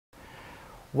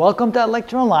Welcome to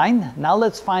Lecture Online. Now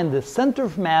let's find the center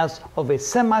of mass of a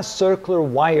semicircular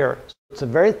wire. It's a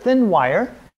very thin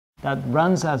wire that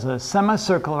runs as a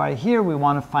semicircle right here. We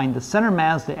want to find the center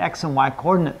mass, the x and y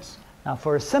coordinates. Now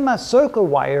for a semicircular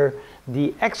wire,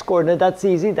 the x coordinate, that's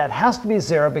easy. That has to be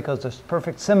 0 because there's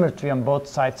perfect symmetry on both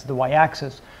sides of the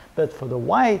y-axis. But for the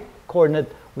y coordinate,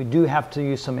 we do have to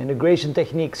use some integration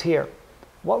techniques here.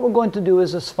 What we're going to do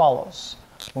is as follows.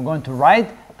 We're going to write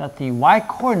that the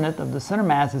y-coordinate of the center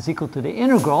mass is equal to the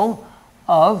integral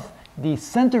of the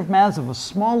center of mass of a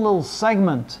small little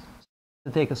segment.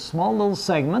 To take a small little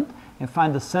segment and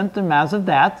find the center mass of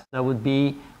that, that would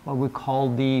be what we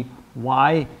call the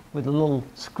y with a little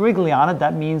squiggly on it.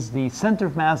 That means the center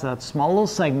of mass of that small little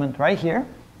segment right here,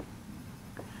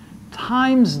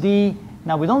 times the,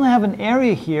 now we don't have an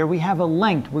area here, we have a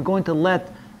length. We're going to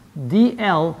let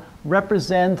dl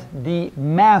represent the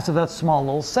mass of that small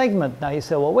little segment. Now you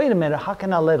say, well, wait a minute, how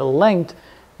can I let a length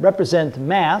represent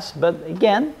mass? But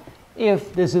again,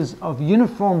 if this is of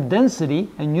uniform density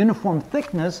and uniform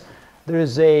thickness, there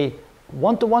is a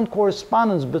one-to-one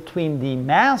correspondence between the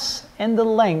mass and the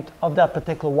length of that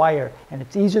particular wire. And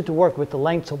it's easier to work with the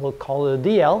length, so we'll call it a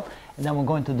dl. And then we're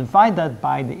going to divide that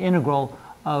by the integral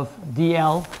of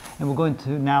dl. And we're going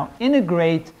to now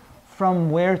integrate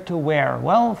from where to where?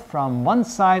 Well, from one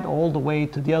side all the way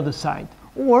to the other side.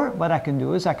 Or what I can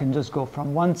do is I can just go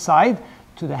from one side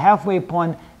to the halfway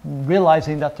point,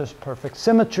 realizing that there's perfect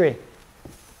symmetry.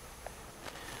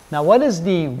 Now what is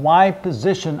the y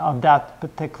position of that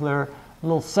particular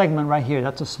little segment right here?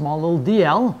 That's a small little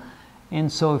dl.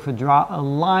 And so if we draw a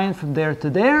line from there to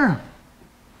there,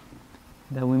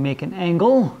 then we make an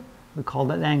angle. We call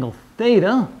that angle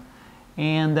theta.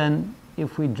 And then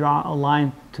if we draw a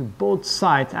line to both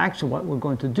sides, actually what we're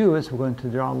going to do is we're going to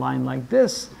draw a line like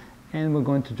this, and we're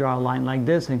going to draw a line like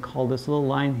this and call this little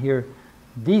line here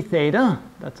d theta.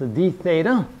 That's a d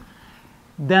theta.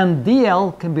 Then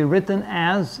dl can be written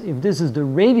as, if this is the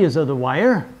radius of the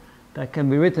wire, that can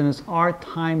be written as r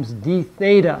times d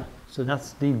theta. So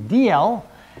that's the dl.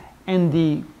 And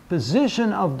the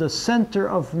position of the center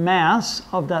of mass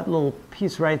of that little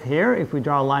piece right here, if we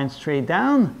draw a line straight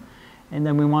down, and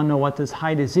then we want to know what this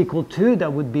height is equal to.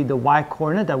 That would be the y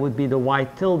coordinate. That would be the y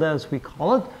tilde, as we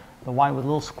call it. The y with a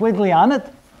little squiggly on it.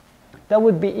 That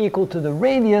would be equal to the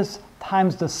radius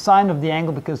times the sine of the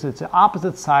angle, because it's the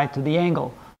opposite side to the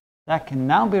angle. That can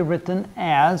now be written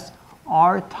as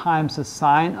r times the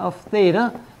sine of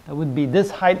theta. That would be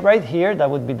this height right here. That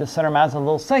would be the center mass of the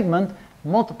little segment.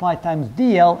 Multiply times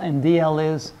dl, and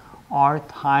dl is r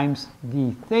times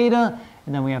d theta.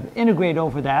 And then we have to integrate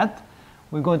over that.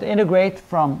 We're going to integrate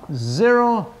from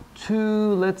 0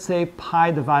 to, let's say,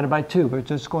 pi divided by 2. We're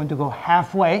just going to go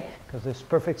halfway because there's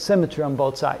perfect symmetry on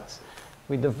both sides.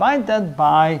 We divide that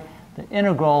by the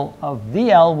integral of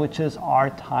dl, which is r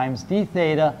times d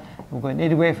theta. We're going to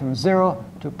integrate from 0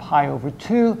 to pi over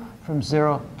 2, from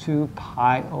 0 to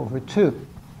pi over 2.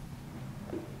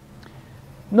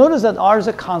 Notice that r is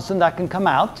a constant that can come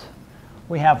out.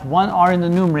 We have one r in the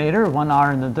numerator, one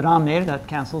r in the denominator. That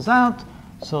cancels out.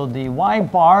 So the y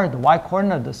bar, the y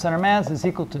coordinate of the center mass, is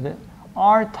equal to the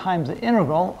r times the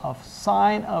integral of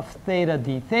sine of theta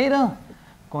d theta,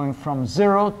 going from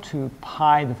 0 to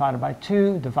pi divided by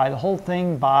 2. Divide the whole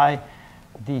thing by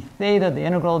d theta, the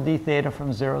integral of d theta,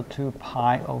 from 0 to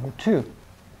pi over 2.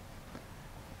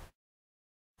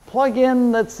 Plug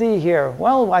in, let's see here.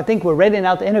 Well, I think we're ready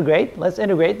now to integrate. Let's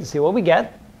integrate to see what we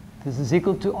get. This is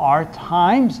equal to r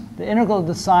times, the integral of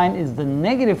the sine is the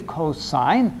negative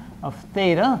cosine of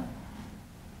theta,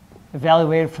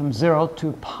 evaluated from 0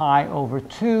 to pi over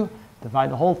 2.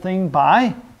 Divide the whole thing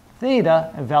by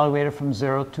theta, evaluated from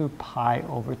 0 to pi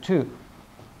over 2.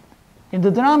 In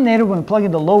the denominator, when we plug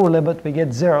in the lower limit, we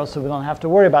get 0, so we don't have to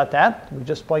worry about that. We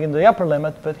just plug in the upper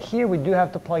limit, but here we do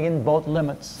have to plug in both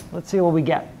limits. Let's see what we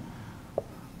get.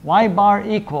 Y bar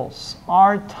equals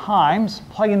r times,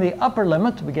 plug in the upper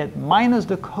limit, we get minus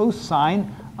the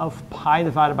cosine of pi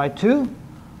divided by 2,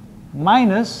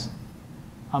 minus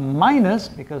a minus,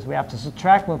 because we have to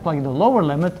subtract when we plug in the lower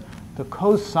limit, the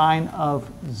cosine of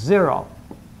 0.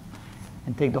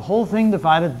 And take the whole thing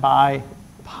divided by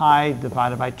pi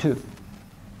divided by 2.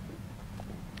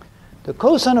 The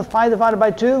cosine of pi divided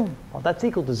by 2, well, that's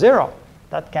equal to 0.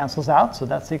 That cancels out, so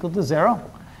that's equal to 0.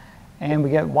 And we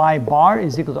get y bar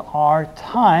is equal to r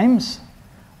times,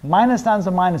 minus times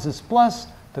the minus is plus,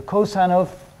 the cosine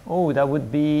of, oh, that would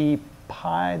be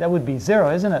pi, that would be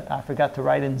 0, isn't it? I forgot to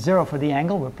write in 0 for the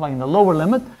angle. We're plugging the lower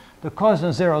limit. The cosine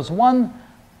of 0 is 1.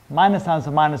 Minus times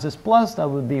the minus is plus. That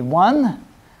would be 1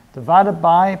 divided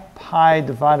by pi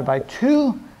divided by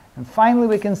 2. And finally,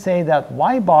 we can say that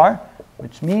y bar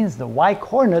which means the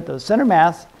y-coordinate of the center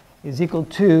mass is equal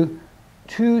to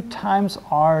 2 times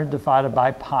r divided by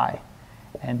pi.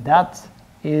 And that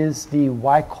is the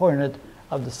y-coordinate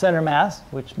of the center mass,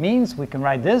 which means we can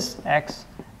write this, x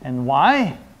and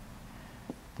y.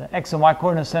 The x and y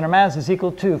coordinate of center mass is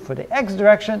equal to, for the x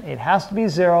direction, it has to be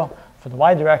 0. For the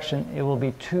y direction, it will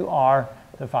be 2r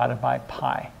divided by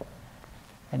pi.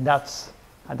 And that's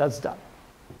done.